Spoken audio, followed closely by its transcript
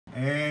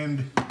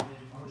And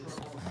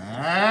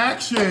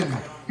action!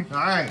 All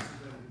right.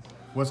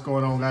 What's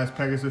going on, guys?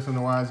 Pegasus and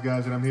the Wise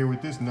Guys, and I'm here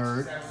with this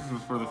nerd. This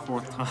was for the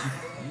 4th time.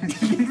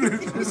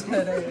 This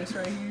Headass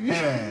right here.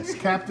 Headass.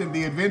 Captain,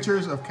 the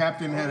Adventures of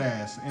Captain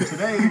Headass. And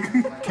today,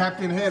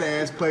 Captain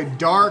Headass played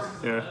Dark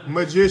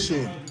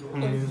Magician.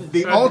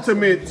 The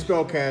ultimate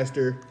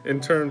spellcaster.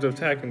 In terms of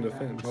attack and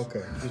defense.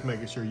 Okay, just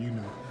making sure you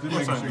knew.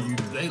 Just making sure you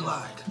knew. They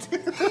lied.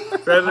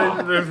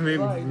 There's me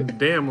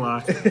damn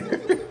lie.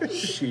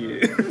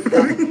 Shit.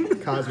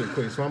 Cosmic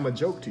Queen, so I'm a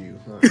joke to you.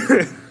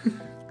 Right.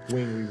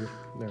 Wing Weaver.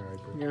 All right,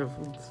 yeah,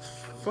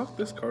 fuck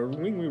this card.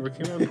 Wing Weaver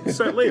came out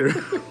set later.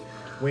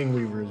 Wing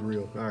Weaver is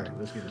real. All right,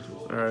 let's get into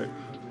it. All right,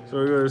 so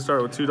we're going to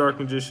start with 2 Dark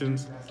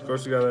Magicians.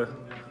 First, we got to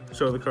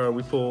show the card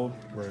we pulled.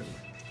 Right.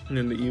 And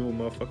then the evil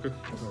motherfucker.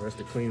 Oh, that's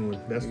the clean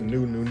one. That's the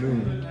new.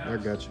 I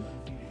got you.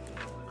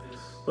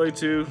 Play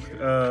 2.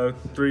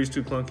 3's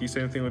too clunky.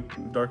 Same thing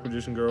with Dark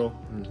Magician Girl.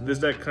 This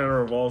deck kind of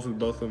revolves with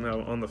both of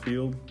them on the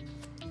field.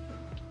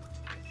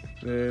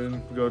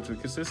 Then we go to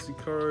the consistency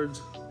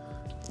cards.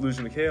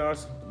 Illusion of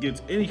Chaos.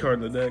 Gets any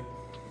card in the deck,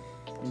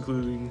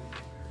 including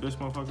this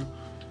motherfucker.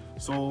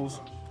 Souls.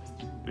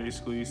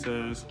 Basically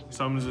says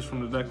summons this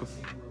from the deck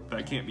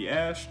that can't be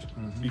ashed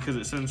because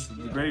it sends to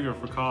the graveyard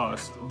for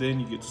cost. Then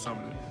you get to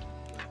summon it.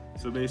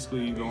 So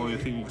basically, the only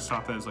thing you can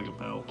stop that is like a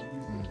bell.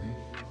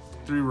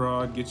 3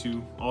 Rod gets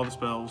you all the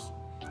spells.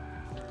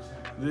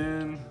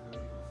 Then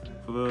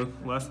for the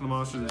last of the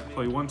monsters,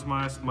 play 1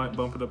 Timaeus, might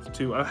bump it up to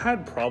 2. I've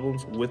had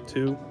problems with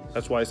 2,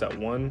 that's why it's at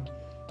 1.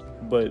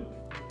 But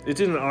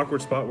it's in an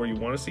awkward spot where you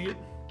want to see it.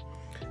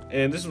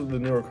 And this is the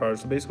newer card,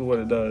 so basically what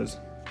it does.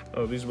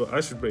 Oh, I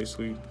should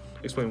basically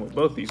explain what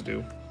both these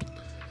do.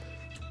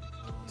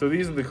 So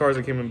these are the cards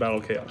that came in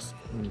Battle Chaos.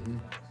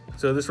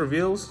 So this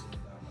reveals,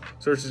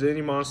 searches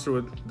any monster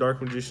with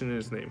Dark Magician in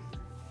its name.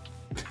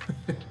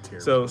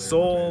 So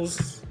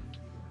Souls,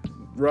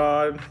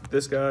 Rod,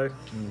 this guy.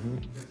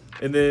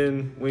 And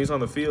then when he's on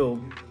the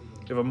field,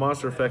 if a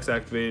monster effect's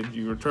activated,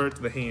 you return it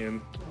to the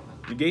hand,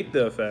 negate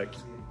the effect,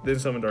 then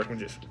summon Dark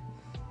Magician.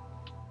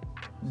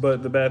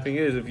 But the bad thing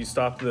is, if you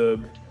stop the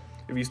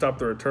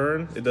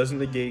return, it doesn't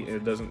negate and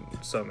it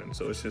doesn't summon.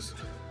 So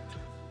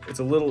it's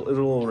a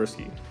little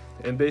risky.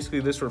 And basically,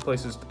 this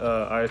replaces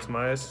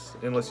Timaeus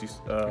unless you.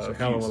 It's a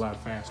hell of a lot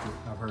faster,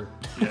 I've heard.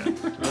 Yeah,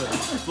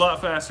 it's a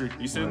lot faster.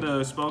 You send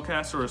a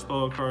spellcaster or a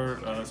spell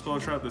card, spell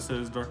trap that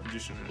says Dark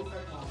Magician in it,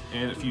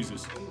 and it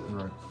fuses.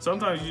 Right.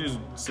 Sometimes you just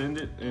send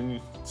it and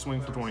you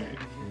swing for 28.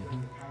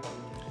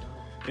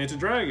 And it's a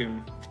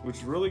dragon, which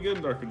is really good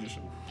in Dark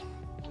Magician.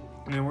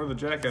 And then we're the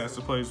jackass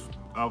that plays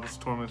Albus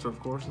Tormentor, of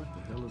course. What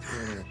the hell is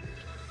going on?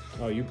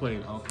 Oh, you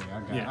playing? Okay, I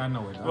got. Yeah. I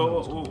know it.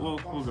 We'll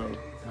go.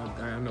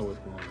 I know what's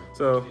going on.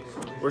 So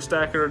we're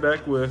stacking our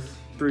deck with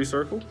 3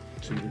 Circle.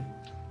 Cheater.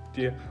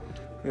 Yeah.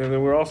 And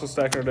then we're also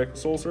stacking our deck with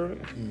Soul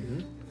Servant.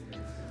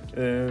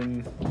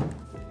 And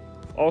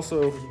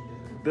also,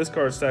 this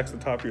card stacks the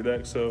top of your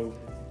deck. So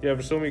you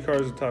have so many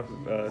cards at the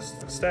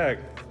top stack.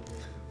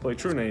 Play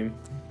True Name.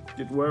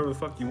 Get whatever the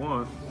fuck you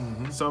want.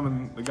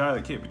 Summon the guy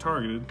that can't be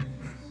targeted.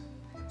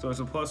 So it's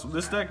a plus.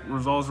 This deck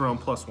revolves around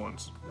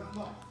 +1s.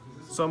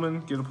 Summon,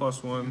 get a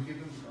 +1.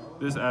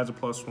 This adds a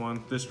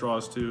 +1. This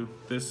draws 2.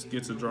 This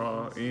gets a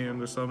draw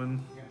and a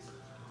summon.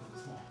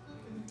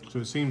 So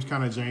it seems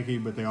kind of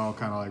janky, but they all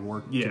kind of like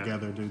work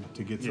together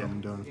to get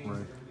something done.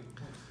 Right.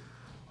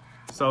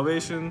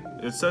 Salvation.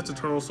 It sets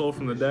Eternal Soul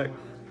from the deck.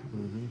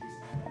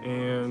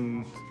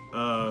 And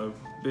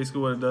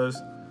basically what it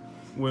does,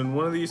 when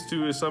one of these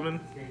 2 is summoned,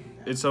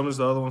 it summons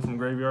the other one from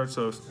graveyard.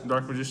 So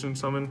Dark Magician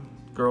summon,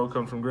 Girl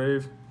comes from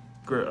grave.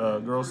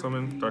 Girl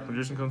summon, Dark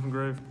Magician comes from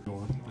grave.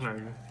 There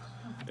you go.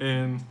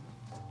 And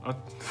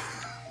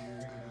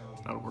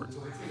that'll work.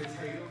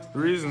 The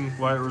reason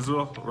why it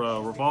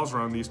revolves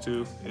around these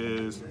 2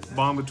 is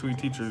bond between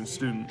teacher and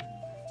student.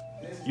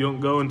 You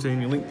don't go into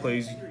any link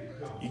plays.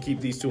 You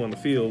keep these 2 on the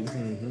field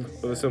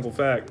for the simple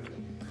fact,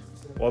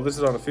 while this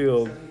is on the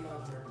field,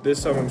 this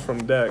summons from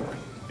the deck,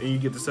 and you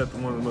get to set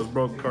one of the most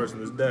broken cards in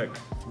this deck.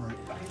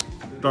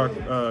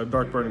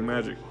 Dark Burning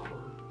Magic.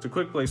 It's a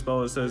quick play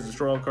spell that says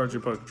destroy all cards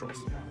your opponent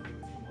controls.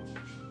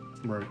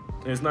 Right.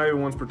 And it's not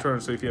even once per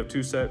turn, so if you have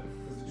 2 set,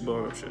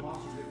 blowing up shit.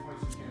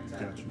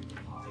 Gotcha.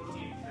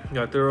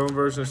 Got their own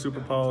version of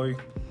Super Poly.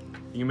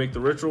 You can make the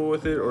ritual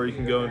with it, or you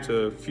can go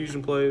into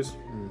fusion plays.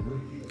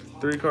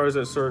 3 cards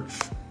that search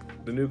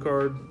the new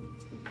card.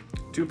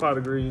 2 Pot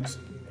of Greeds.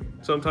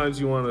 Sometimes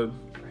you want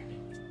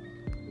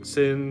to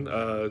send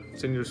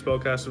your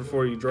spellcaster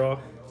before you draw.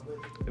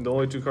 And the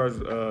only 2 cards,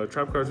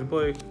 trap cards you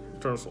play,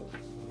 Eternal Soul.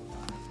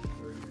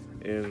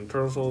 And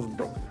Eternal Soul is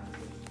broken.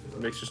 It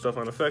makes your stuff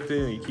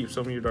unaffected, and you keep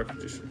some of your Dark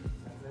Magician.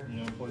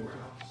 You don't play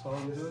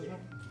Solemn Judgment?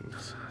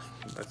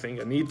 I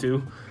think I need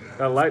to.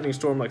 Got Lightning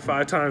Storm like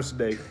 5 times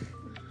today.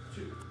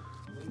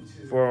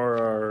 For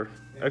our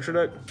extra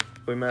deck,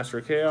 play Master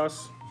of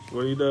Chaos.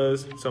 What he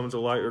does, summons a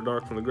light or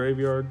dark from the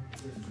graveyard.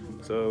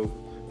 So,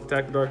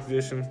 attack the Dark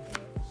Magician,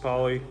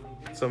 Poly,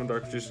 summon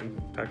Dark Magician,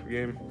 attack the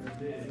game.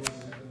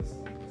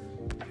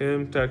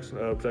 Him protects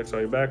all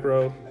your back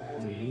row.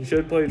 You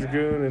should play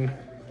Dragoon and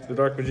the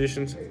Dark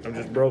Magicians. I'm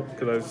just broke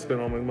because I spent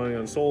all my money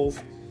on souls.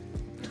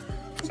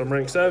 Some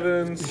rank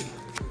 7s.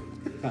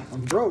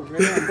 I'm broke,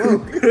 man. I'm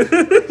broke.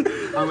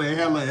 I mean,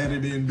 hella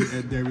editing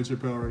at David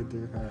Chappelle right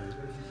there. All right.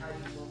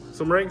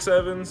 Some rank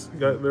 7s.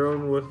 Got their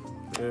own with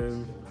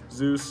and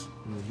Zeus.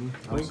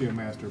 I don't see a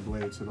Master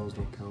Blade, so those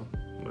don't count.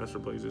 Master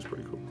Blades is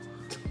pretty cool.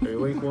 Got your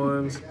Link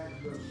ones.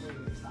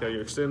 Got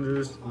your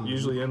extenders.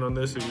 Usually end on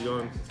this if you go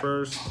in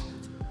first.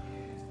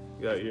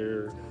 Got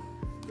your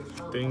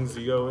things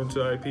you go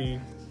into IP.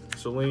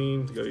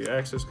 Celine, you got your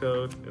access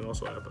code, and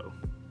also Apo.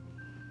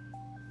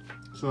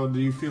 So do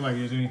you feel like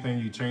there's anything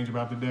you change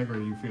about the deck, or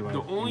do you feel like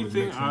The only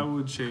thing I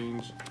would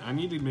change, I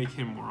need to make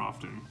him more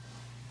often.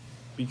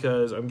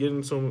 Because I'm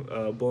getting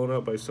so blown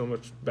up by so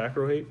much back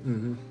row hate.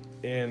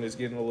 And it's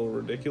getting a little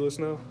ridiculous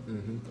now.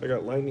 I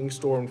got Lightning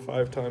Storm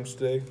 5 times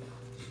today.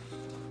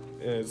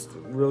 And it's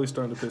really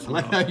starting to piss me I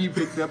like off. how you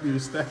picked up your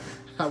stack.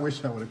 I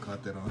wish I would have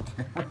caught that on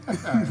camera.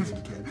 I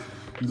really can't.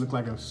 You look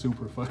like a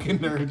super fucking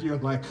nerd. You're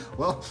like,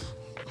 well.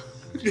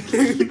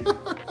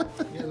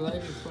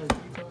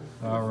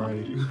 All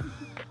right.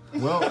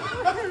 Well,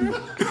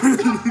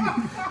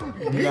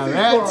 now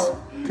that's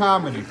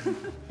comedy.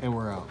 And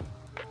we're out.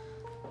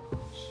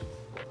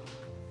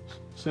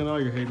 Send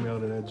all your hate mail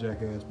to that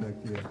jackass back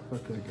there.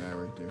 Fuck that guy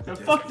right there. Now,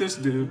 fuck this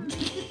dude.